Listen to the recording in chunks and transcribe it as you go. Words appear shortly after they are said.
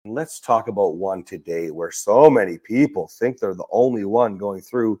Let's talk about one today where so many people think they're the only one going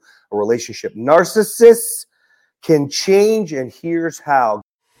through a relationship. Narcissists can change, and here's how.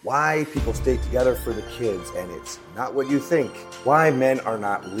 Why people stay together for the kids, and it's not what you think. Why men are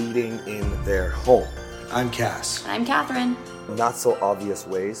not leading in their home. I'm Cass. I'm Catherine. Not so obvious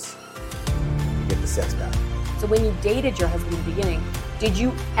ways to get the sex back. So when you dated your husband in the beginning, did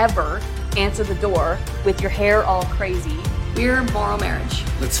you ever answer the door with your hair all crazy? We're moral marriage.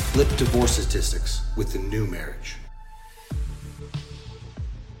 Let's flip divorce statistics with the new marriage.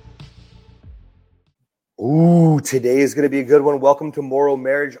 Ooh, today is going to be a good one. Welcome to Moral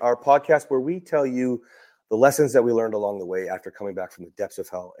Marriage, our podcast where we tell you the lessons that we learned along the way after coming back from the depths of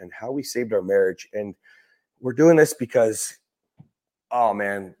hell and how we saved our marriage. And we're doing this because, oh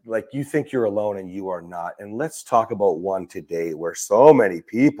man, like you think you're alone and you are not. And let's talk about one today where so many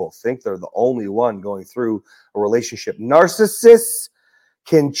people think they're the only one going through a relationship. Narcissists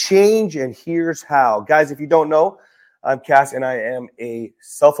can change, and here's how. Guys, if you don't know, I'm Cass and I am a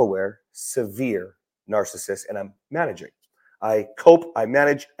self-aware, severe narcissist, and I'm managing. I cope, I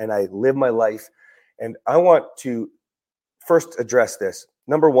manage, and I live my life. And I want to first address this.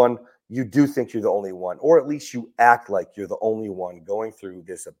 Number one, you do think you're the only one, or at least you act like you're the only one going through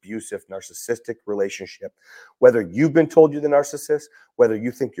this abusive, narcissistic relationship. Whether you've been told you're the narcissist, whether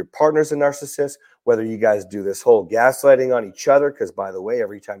you think your partner's a narcissist, whether you guys do this whole gaslighting on each other, because by the way,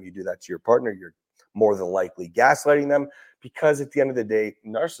 every time you do that to your partner, you're more than likely gaslighting them, because at the end of the day,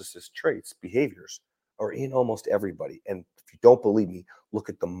 narcissist traits, behaviors are in almost everybody. And if you don't believe me, look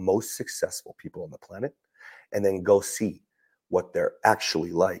at the most successful people on the planet and then go see what they're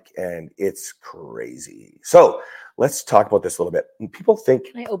actually like. And it's crazy. So let's talk about this a little bit. People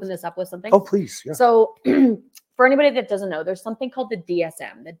think... Can I open this up with something? Oh, please. Yeah. So for anybody that doesn't know, there's something called the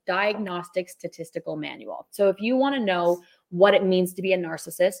DSM, the Diagnostic Statistical Manual. So if you want to know what it means to be a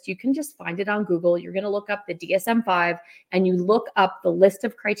narcissist, you can just find it on Google. You're going to look up the DSM-5 and you look up the list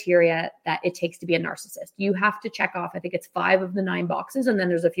of criteria that it takes to be a narcissist. You have to check off, I think it's 5 of the 9 boxes, and then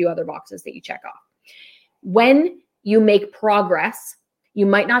there's a few other boxes that you check off. When you make progress, you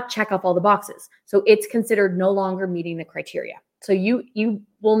might not check off all the boxes. So it's considered no longer meeting the criteria. So you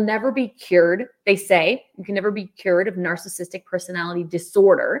will never be cured. They say you can never be cured of narcissistic personality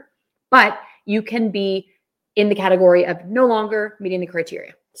disorder, but you can be in the category of no longer meeting the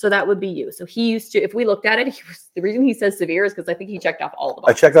criteria. So that would be you. So he used to, if we looked at it, the reason he says severe is because I think he checked off all the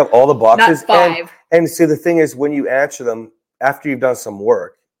boxes. I checked off all the boxes. Not 5. And see, the thing is, when you answer them after you've done some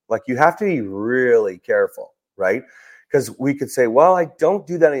work, like you have to be really careful, right? Because we could say, well, I don't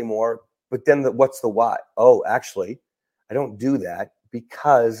do that anymore. But then what's the why? Oh, actually, I don't do that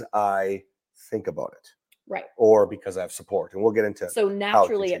because I think about it. Right. Or because I have support. And we'll get into so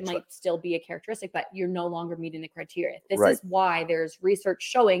naturally it might still be a characteristic, but you're no longer meeting the criteria. This is why there's research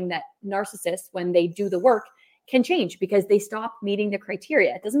showing that narcissists, when they do the work, can change because they stop meeting the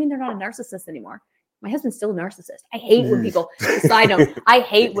criteria. It doesn't mean they're not a narcissist anymore. My husband's still a narcissist. I hate when people, side note, I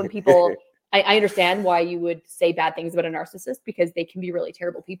hate when people, I understand why you would say bad things about a narcissist because they can be really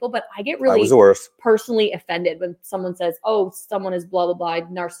terrible people, but I get really personally offended when someone says, oh, someone is blah, blah, blah,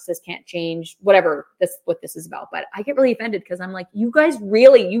 narcissist can't change, whatever what this is about. But I get really offended because I'm like, you guys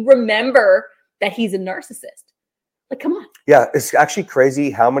you remember that he's a narcissist. Like, come on. Yeah, it's actually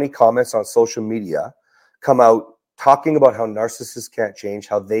crazy how many comments on social media come out talking about how narcissists can't change,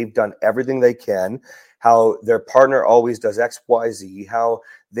 how they've done everything they can, how their partner always does X, Y, Z, how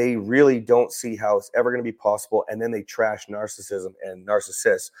they really don't see how it's ever going to be possible. And then they trash narcissism and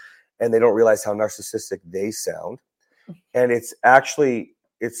narcissists, and they don't realize how narcissistic they sound. And it's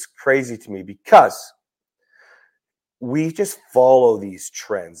crazy to me because we just follow these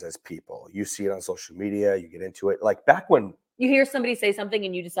trends as people. You see it on social media, you get into it. Like back when you hear somebody say something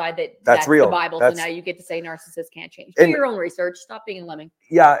and you decide that that's real. The Bible. So now you get to say narcissists can't change. Do your own research. Stop being a lemming.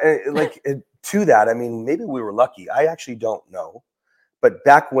 Yeah. To that, I mean, maybe we were lucky. I actually don't know. But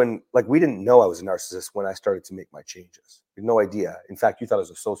back when, we didn't know I was a narcissist when I started to make my changes. You had no idea. In fact, you thought I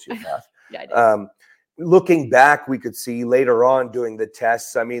was a sociopath. Yeah, I did. Looking back, we could see later on doing the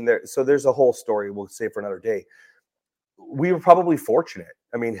tests. I mean, there's a whole story we'll save for another day. We were probably fortunate.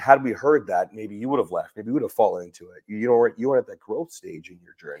 I mean, had we heard that, maybe you would have left. Maybe you would have fallen into it. You weren't at that growth stage in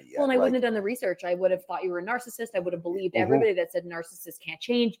your journey yet. Well, and I wouldn't have done the research. I would have thought you were a narcissist. I would have believed everybody that said narcissists can't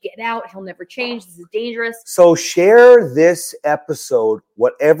change. Get out. He'll never change. This is dangerous. So share this episode,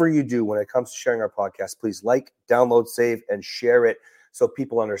 whatever you do when it comes to sharing our podcast. Please download, save, and share it so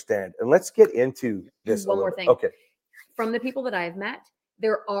people understand. And let's get into this. One more thing. Okay. From the people that I have met,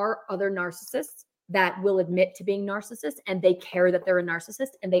 there are other narcissists that will admit to being narcissists and they care that they're a narcissist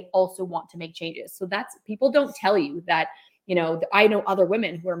and they also want to make changes. So people don't tell you that I know other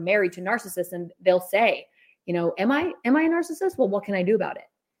women who are married to narcissists, and they'll say, am I a narcissist? Well, what can I do about it?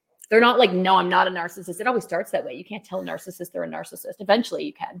 They're not like, no, I'm not a narcissist. It always starts that way. You can't tell a narcissist they're a narcissist. Eventually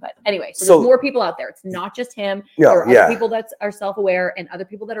you can. But anyway, so there's more people out there. It's not just him. There are other people that are self-aware and other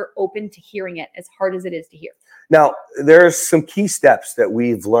people that are open to hearing it, as hard as it is to hear. Now, there's some key steps that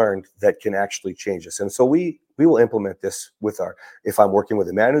we've learned that can actually change us. And so we will implement this if I'm working with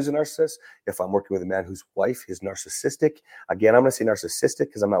a man who's a narcissist, if I'm working with a man whose wife is narcissistic. Again, I'm going to say narcissistic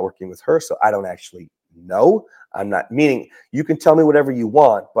because I'm not working with her, so I don't actually know. I'm not, meaning you can tell me whatever you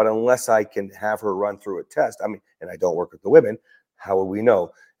want, but unless I can have her run through a test, and I don't work with the women, how will we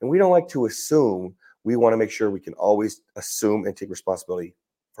know? And we don't like to assume. We want to make sure we can always assume and take responsibility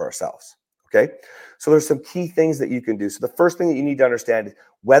for ourselves. Okay. So there's some key things that you can do. So the first thing that you need to understand is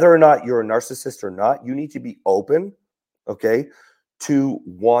whether or not you're a narcissist or not, you need to be open, okay, to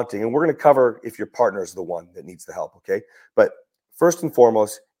wanting. And we're going to cover if your partner is the one that needs the help. Okay. But first and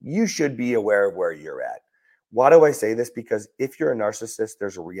foremost, you should be aware of where you're at. Why do I say this? Because if you're a narcissist,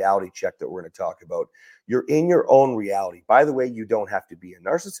 there's a reality check that we're going to talk about. You're in your own reality. By the way, you don't have to be a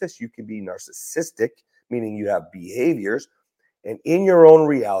narcissist. You can be narcissistic, meaning you have behaviors. And in your own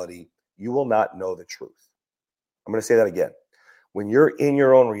reality, you will not know the truth. I'm going to say that again. When you're in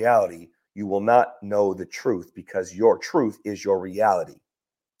your own reality, you will not know the truth because your truth is your reality.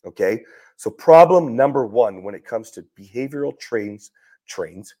 Okay? So problem number one when it comes to behavioral traits,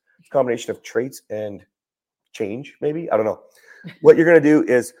 combination of traits and change, maybe? I don't know. What you're going to do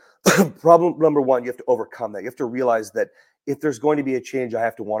is problem number one, you have to overcome that. You have to realize that if there's going to be a change, I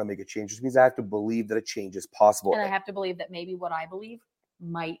have to want to make a change, which means I have to believe that a change is possible. And I have to believe that maybe what I believe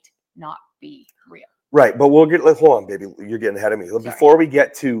might not be real. Right. But hold on, baby. You're getting ahead of me. Sorry. Before we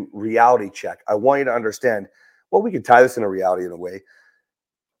get to reality check, I want you to understand, well, we can tie this into reality in a way.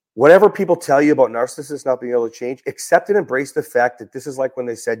 Whatever people tell you about narcissists not being able to change, accept and embrace the fact that this is like when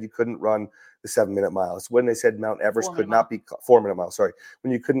they said you couldn't run the 7-minute mile. It's when they said Mount Everest could not be 4-minute mile. Sorry.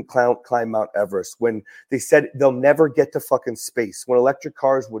 When you couldn't climb Mount Everest, when they said they'll never get to fucking space, when electric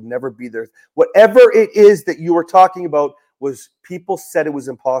cars would never be there. Whatever it is that you were talking about was people said it was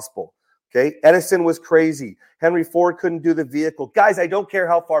impossible. Okay. Edison was crazy. Henry Ford couldn't do the vehicle. Guys, I don't care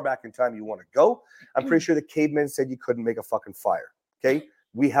how far back in time you want to go. I'm pretty sure the cavemen said you couldn't make a fucking fire. Okay.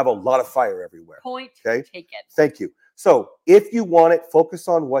 We have a lot of fire everywhere. Point. Okay. Take it. Thank you. So if you want it, focus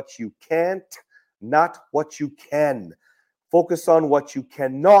on what you can't, not what you can. Focus on what you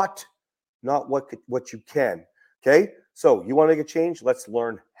cannot, not what you can. Okay. So you want to make a change? Let's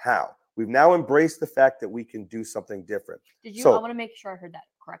learn how. We've now embraced the fact that we can do something different. I want to make sure I heard that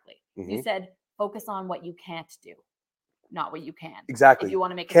correctly. Mm-hmm. You said focus on what you can't do, not what you can. Exactly. If you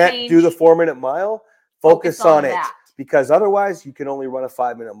want to make a change, can't do the 4-minute mile, focus on it. That. Because otherwise you can only run a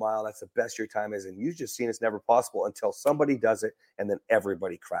 5-minute mile. That's the best your time is. And you've just seen it's never possible until somebody does it and then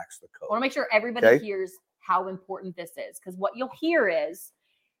everybody cracks the code. I want to make sure everybody hears how important this is. Because what you'll hear is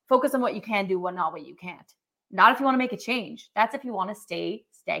focus on what you can do, not what you can't. Not if you want to make a change. That's if you want to stay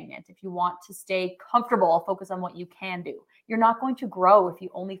stagnant. If you want to stay comfortable, focus on what you can do. You're not going to grow if you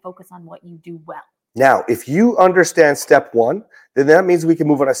only focus on what you do well. Now, if you understand step one, then that means we can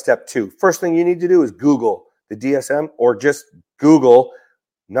move on to step two. First thing you need to do is Google the DSM or just Google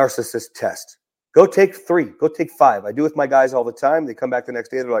narcissist test. Go take 3, go take 5. I do with my guys all the time. They come back the next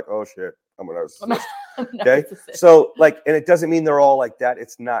day. They're like, oh shit, I'm a narcissist. Okay. So and it doesn't mean they're all like that.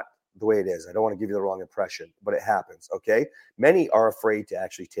 It's not the way it is. I don't want to give you the wrong impression, but it happens. Okay. Many are afraid to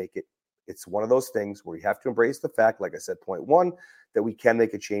actually take it. It's one of those things where you have to embrace the fact, like I said, point one, that we can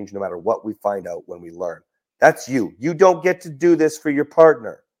make a change no matter what we find out when we learn. That's you. You don't get to do this for your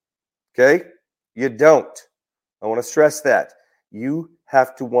partner. Okay. You don't. I want to stress that. You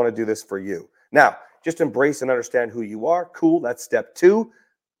have to want to do this for you. Now, just embrace and understand who you are. Cool. That's step 2.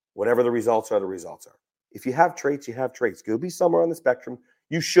 Whatever the results are, the results are. If you have traits, you have traits. Go be somewhere on the spectrum.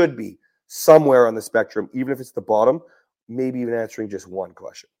 You should be somewhere on the spectrum, even if it's the bottom, maybe even answering just one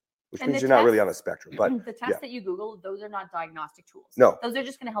question, which means you're not really on a spectrum. But the tests that you Google, those are not diagnostic tools. No. Those are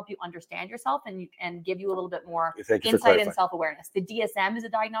just going to help you understand yourself and give you a little bit more insight and self-awareness. The DSM is a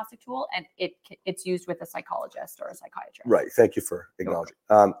diagnostic tool, and it's used with a psychologist or a psychiatrist. Right. Thank you for acknowledging.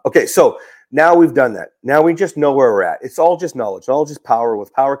 Okay, so now we've done that. Now we just know where we're at. It's all just knowledge. Knowledge is power.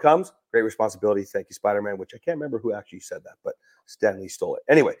 With power comes great responsibility. Thank you, Spider-Man, which I can't remember who actually said that, but Stan Lee stole it.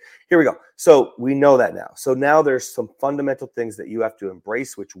 Anyway, here we go. So we know that now. So now there's some fundamental things that you have to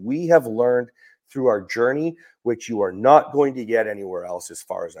embrace, which we have learned through our journey, which you are not going to get anywhere else as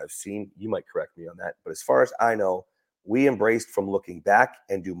far as I've seen. You might correct me on that. But as far as I know, we embraced from looking back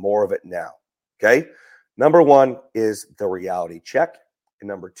and do more of it now. Okay. Number 1 is the reality check. And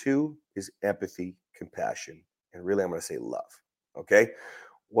number 2 is empathy, compassion, And really, I'm going to say love. Okay.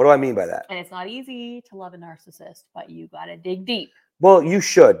 What do I mean by that? And it's not easy to love a narcissist, but you got to dig deep. Well, you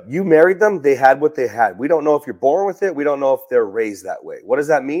should. You married them. They had what they had. We don't know if you're born with it. We don't know if they're raised that way. What does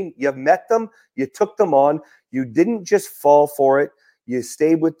that mean? You've met them. You took them on. You didn't just fall for it. You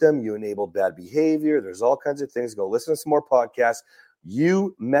stayed with them. You enabled bad behavior. There's all kinds of things. Go listen to some more podcasts.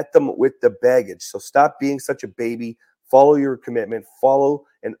 You met them with the baggage. So stop being such a baby. Follow your commitment. Follow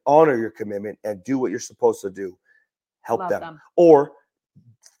and honor your commitment and do what you're supposed to do. Help them. Or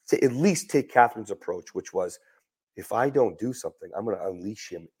to at least take Catherine's approach, which was, if I don't do something, I'm going to unleash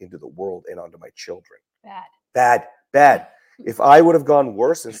him into the world and onto my children. Bad. If I would have gone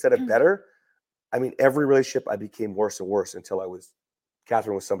worse instead of better, I mean, every relationship I became worse and worse until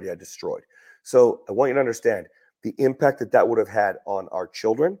Catherine was somebody I destroyed. So I want you to understand the impact that would have had on our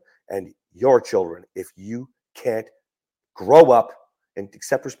children and your children if you can't grow up and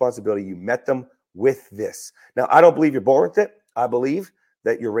accept responsibility. You met them with this. Now, I don't believe you're born with it. I believe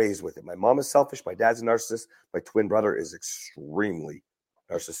that you're raised with it. My mom is selfish. My dad's a narcissist. My twin brother is extremely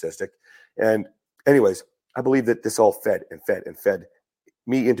narcissistic. And anyways, I believe that this all fed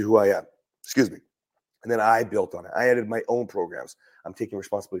me into who I am. Excuse me. And then I built on it. I added my own programs. I'm taking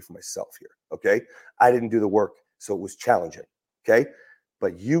responsibility for myself here. Okay. I didn't do the work, so it was challenging. Okay.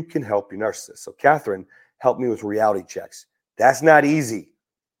 But you can help your narcissist. So Catherine helped me with reality checks. That's not easy.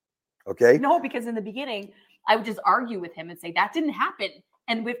 Okay. No, because in the beginning, I would just argue with him and say, that didn't happen.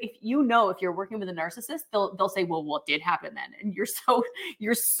 And if you're working with a narcissist, they'll say, well, what did happen then? And you're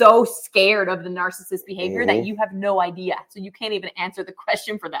so scared of the narcissist behavior that you have no idea. So you can't even answer the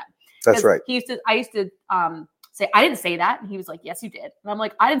question for them. That's right. I used to say, I didn't say that. And he was like, yes, you did. And I'm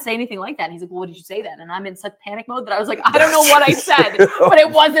like, I didn't say anything like that. And he's like, well, what did you say then? And I'm in such panic mode that I was like, I don't know what I said, but it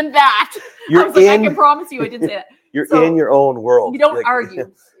wasn't that. I can promise you I didn't say that. You're in your own world. You don't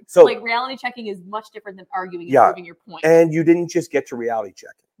argue. So like reality checking is much different than arguing and proving your point. And you didn't just get to reality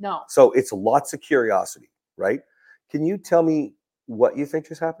checking. No. So it's lots of curiosity, right? Can you tell me what you think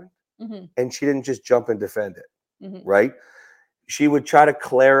just happened? Mm-hmm. And she didn't just jump and defend it, right? She would try to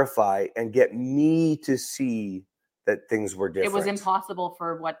clarify and get me to see that things were different. It was impossible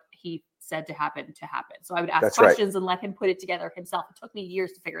for what he said to happen. So I would ask questions and let him put it together himself. It took me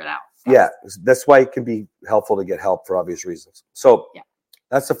years to figure it out. Yeah, that's why it can be helpful to get help for obvious reasons. So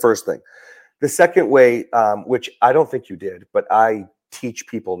that's the first thing. The second way, which I don't think you did, but I teach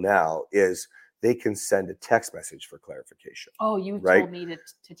people now, is they can send a text message for clarification. Oh, you told me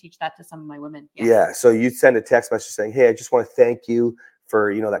to teach that to some of my women. Yeah. So you send a text message saying, hey, I just want to thank you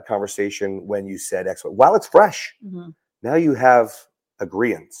for, that conversation when you said X. While it's fresh, now you have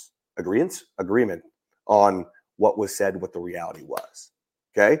agreement on what was said, what the reality was.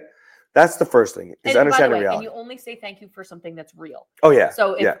 Okay. That's the first thing, is understanding reality. And you only say thank you for something that's real. Oh, yeah.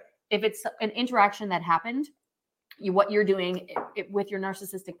 So if it's an interaction that happened, what you're doing with your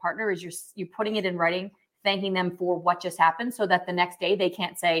narcissistic partner is you're putting it in writing, thanking them for what just happened, so that the next day they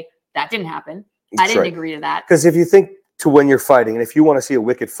can't say, that didn't happen. I didn't agree to that. Because if you think to when you're fighting, and if you want to see a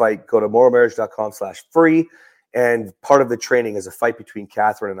wicked fight, go to moralmarriage.com/free. And part of the training is a fight between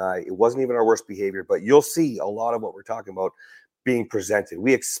Catherine and I. It wasn't even our worst behavior, but you'll see a lot of what we're talking about being presented.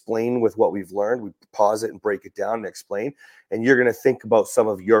 We explain with what we've learned. We pause it and break it down and explain. And you're going to think about some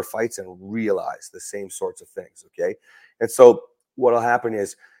of your fights and realize the same sorts of things. Okay. And so what will happen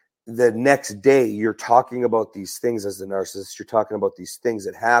is the next day you're talking about these things as the narcissist. You're talking about these things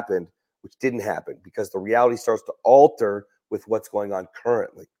that happened, which didn't happen, because the reality starts to alter with what's going on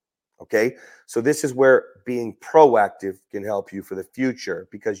currently. Okay. So this is where being proactive can help you for the future,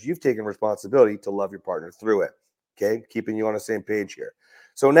 because you've taken responsibility to love your partner through it. Okay, keeping you on the same page here.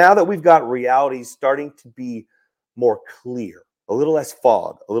 So now that we've got reality starting to be more clear, a little less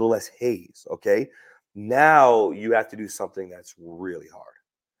fog, a little less haze, okay, now you have to do something that's really hard.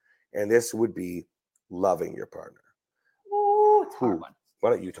 And this would be loving your partner. Ooh, it's a hard one. Why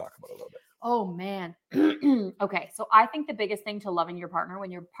don't you talk about it a little bit? Oh, man. Okay, so I think the biggest thing to loving your partner,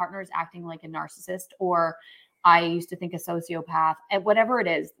 when your partner is acting like a narcissist, or I used to think a sociopath, and whatever it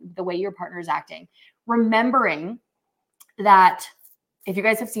is, the way your partner is acting, remembering that, if you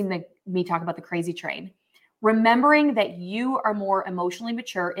guys have seen me talk about the crazy train, remembering that you are more emotionally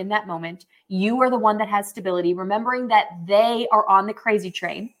mature in that moment, you are the one that has stability, remembering that they are on the crazy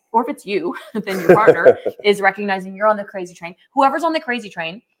train, or if it's you, then your partner is recognizing you're on the crazy train, whoever's on the crazy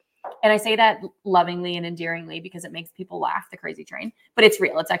train. And I say that lovingly and endearingly because it makes people laugh, the crazy train, but it's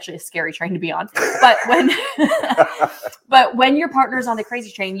real. It's actually a scary train to be on. But when your partner's on the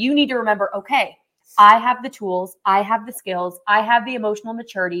crazy train, you need to remember, okay, I have the tools, I have the skills, I have the emotional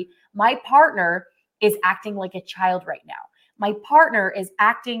maturity. My partner is acting like a child right now. My partner is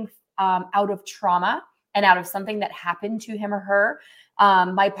acting out of trauma and out of something that happened to him or her,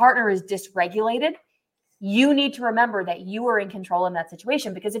 my partner is dysregulated, you need to remember that you are in control in that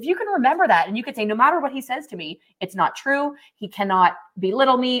situation. Because if you can remember that and you could say, no matter what he says to me, it's not true. He cannot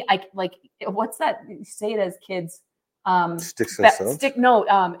belittle me. What's that? You say it as kids. Sticks and stones?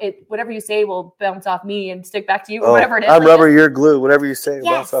 Whatever you say will bounce off me and stick back to you, or Oh, whatever it is. I'm rubber, you're glue. Whatever you say will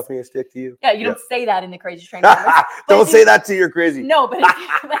Yes. bounce off me and stick to you. Yeah, you don't say that in the Crazy Stranger. Don't say that to you're crazy. No, but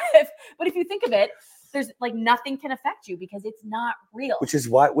if you think of it, there's like nothing can affect you because it's not real. Which is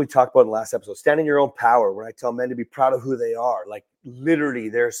what we talked about in the last episode. Stand in your own power. When I tell men to be proud of who they are, like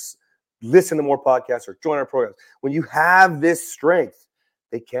literally, listen to more podcasts or join our programs. When you have this strength,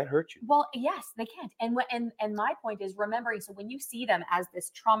 they can't hurt you. Well, yes, they can't. And my point is remembering. So when you see them as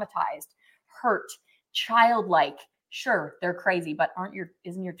this traumatized, hurt, childlike, sure, they're crazy, but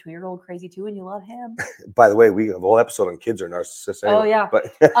isn't your 2-year-old crazy too, and you love him? By the way, we have a whole episode on kids are narcissists. Anyway, oh yeah.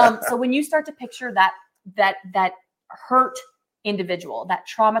 But so when you start to picture that hurt individual, that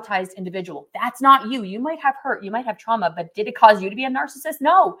traumatized individual, that's not you. You might have hurt, you might have trauma, but did it cause you to be a narcissist?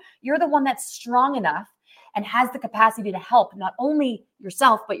 No, you're the one that's strong enough and has the capacity to help not only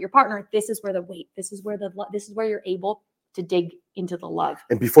yourself but your partner. This is where you're able to dig into the love.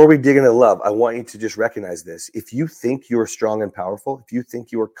 And before we dig into love, I want you to just recognize this. If you think you're strong and powerful, if you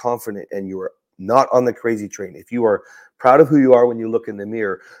think you are confident and you are not on the crazy train, if you are proud of who you are when you look in the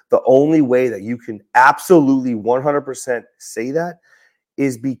mirror, the only way that you can absolutely 100% say that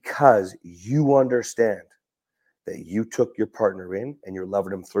is because you understand that you took your partner in and you're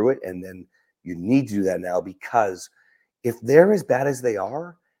loving them through it. And then you need to do that now, because if they're as bad as they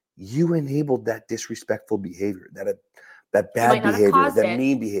are, you enabled that disrespectful behavior, that bad behavior, that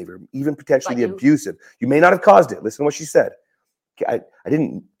mean behavior, even potentially the abusive. You may not have caused it. Listen to what she said.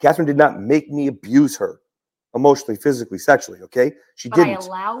 Catherine did not make me abuse her emotionally, physically, sexually. Okay. She didn't. I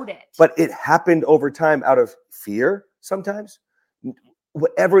allowed it. But it happened over time out of fear sometimes.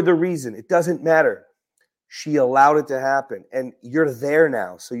 Whatever the reason, it doesn't matter. She allowed it to happen, and you're there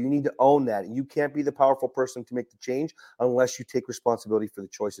now. So you need to own that. And you can't be the powerful person to make the change unless you take responsibility for the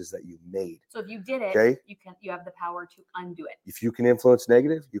choices that you made. So if you did it, okay? You have the power to undo it. If you can influence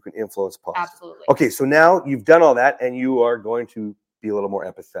negative, you can influence positive. Absolutely. Okay, so now you've done all that, and you are going to be a little more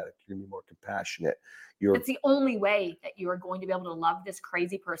empathetic. You're going to be more compassionate. It's the only way that you are going to be able to love this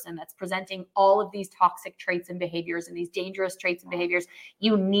crazy person that's presenting all of these toxic traits and behaviors and these dangerous traits and behaviors.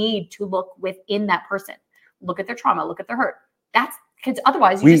 You need to look within that person. Look at their trauma, look at their hurt. That's because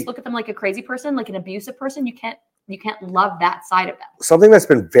otherwise you just look at them like a crazy person, like an abusive person. You can't love that side of them. Something that's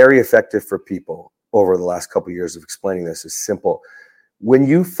been very effective for people over the last couple of years of explaining this is simple. When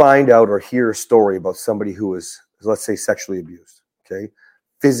you find out or hear a story about somebody who was, let's say, sexually abused, okay,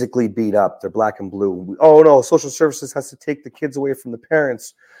 physically beat up, they're black and blue. Oh no, social services has to take the kids away from the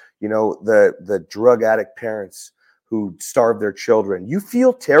parents. You know, the drug addict parents who starve their children. You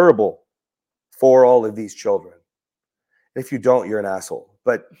feel terrible for all of these children. If you don't, you're an asshole.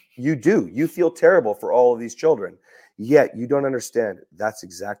 But you do. You feel terrible for all of these children. Yet you don't understand that's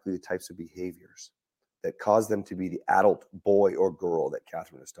exactly the types of behaviors that cause them to be the adult boy or girl that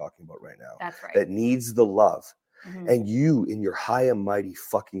Catherine is talking about right now. That's right. That needs the love. Mm-hmm. And you in your high and mighty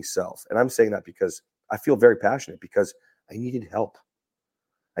fucking self. And I'm saying that because I feel very passionate, because I needed help.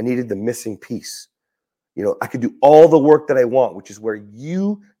 I needed the missing piece. You know, I could do all the work that I want, which is where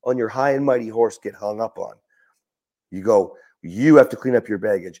you on your high and mighty horse get hung up on. You go, you have to clean up your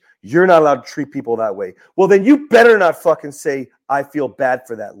baggage. You're not allowed to treat people that way. Well, then you better not fucking say, I feel bad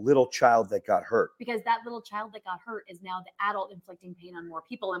for that little child that got hurt. Because that little child that got hurt is now the adult inflicting pain on more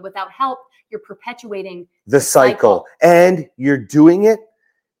people. And without help, you're perpetuating the cycle. And you're doing it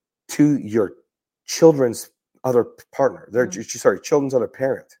to your children's other partner. Children's other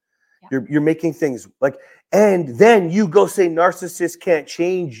parent. Yeah. You're making things like, and then you go say narcissists can't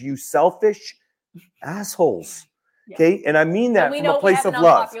change, you selfish assholes. Yeah. Okay. And I mean that from a place of love. We know we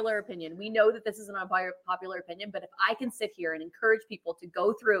have an unpopular opinion. We know that this is an unpopular opinion, but if I can sit here and encourage people to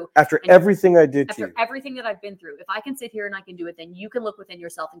go through after everything I did to you, after everything that I've been through, if I can sit here and I can do it, then you can look within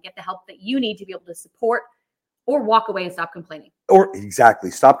yourself and get the help that you need to be able to support or walk away and stop complaining. Or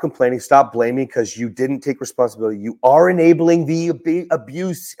exactly. Stop complaining. Stop blaming because you didn't take responsibility. You are enabling the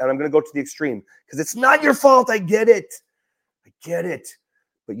abuse. And I'm going to go to the extreme because it's not your fault. I get it.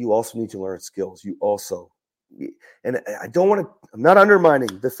 But you also need to learn skills. You also, and I don't want to, I'm not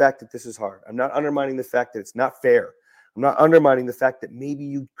undermining the fact that this is hard. I'm not undermining the fact that it's not fair. I'm not undermining the fact that maybe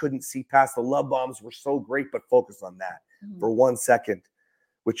you couldn't see past the love bombs were so great, but focus on that for 1 second.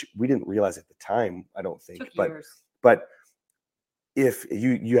 Which we didn't realize at the time, I don't think. But if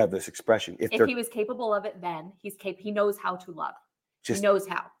you have this expression, if he was capable of it, then he knows how to love. He knows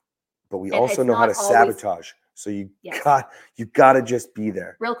how. but we And also it's know how to not always- sabotage. So you Yes. got to just be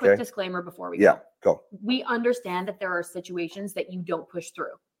there. Real quick okay? disclaimer before we Yeah, go. go. We understand that there are situations that you don't push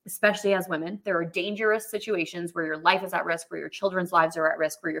through, especially as women. There are dangerous situations where your life is at risk, where your children's lives are at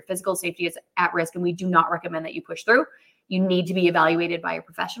risk, where your physical safety is at risk, and we do not recommend that you push through. You need to be evaluated by a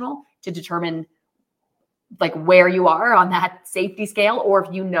professional to determine like where you are on that safety scale, or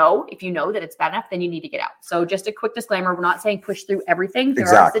if you know that it's bad enough, then you need to get out. So just a quick disclaimer, we're not saying push through everything. There are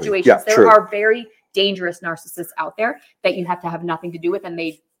Exactly. situations, Yeah, there true. are very dangerous narcissists out there that you have to have nothing to do with, and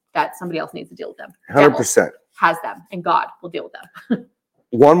that somebody else needs to deal with them. 100%. Has them, and God will deal with them.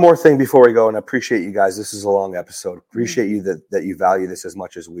 One more thing before we go, and I appreciate you guys. This is a long episode. Appreciate you that you value this as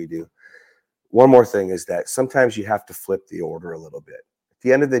much as we do. One more thing is that sometimes you have to flip the order a little bit. At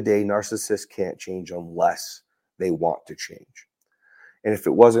the end of the day, narcissists can't change unless they want to change. And if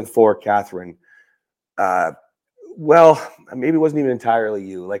it wasn't for Catherine, well, maybe it wasn't even entirely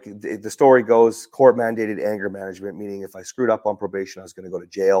you. Like the story goes, court mandated anger management, meaning if I screwed up on probation, I was going to go to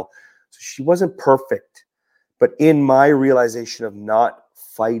jail. So she wasn't perfect. But in my realization of not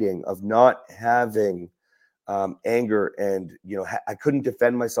fighting, of not having anger, and I couldn't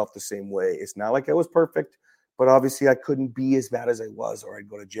defend myself the same way. It's not like I was perfect, but obviously I couldn't be as bad as I was, or I'd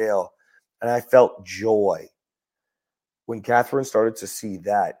go to jail. And I felt joy. When Catherine started to see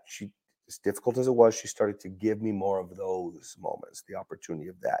that, as difficult as it was, she started to give me more of those moments, the opportunity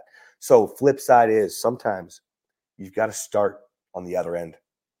of that. So flip side is sometimes you've got to start on the other end.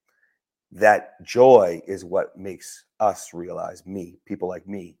 That joy is what makes us realize, people like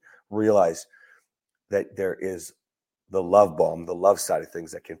me, realize that there is the love bomb, the love side of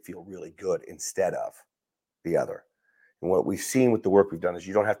things that can feel really good instead of the other. And what we've seen with the work we've done is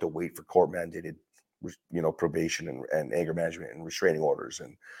you don't have to wait for court mandated, probation and anger management and restraining orders.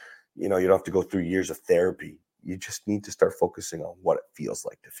 And, you don't have to go through years of therapy. You just need to start focusing on what it feels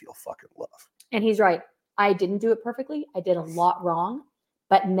like to feel fucking love. And he's right. I didn't do it perfectly. I did a lot wrong,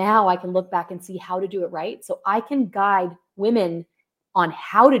 but now I can look back and see how to do it right. So I can guide women on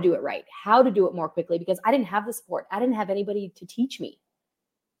how to do it right, how to do it more quickly, because I didn't have the support. I didn't have anybody to teach me.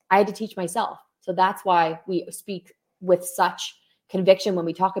 I had to teach myself. So that's why we speak with such conviction when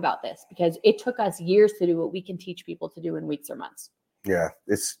we talk about this, because it took us years to do what we can teach people to do in weeks or months. Yeah,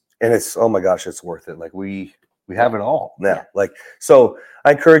 it's oh my gosh, it's worth it. Like we have it all now. Yeah. Like, so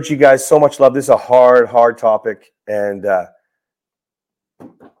I encourage you guys, so much love. This is a hard topic, and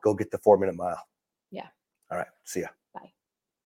go get the 4-minute mile. Yeah. All right. See ya.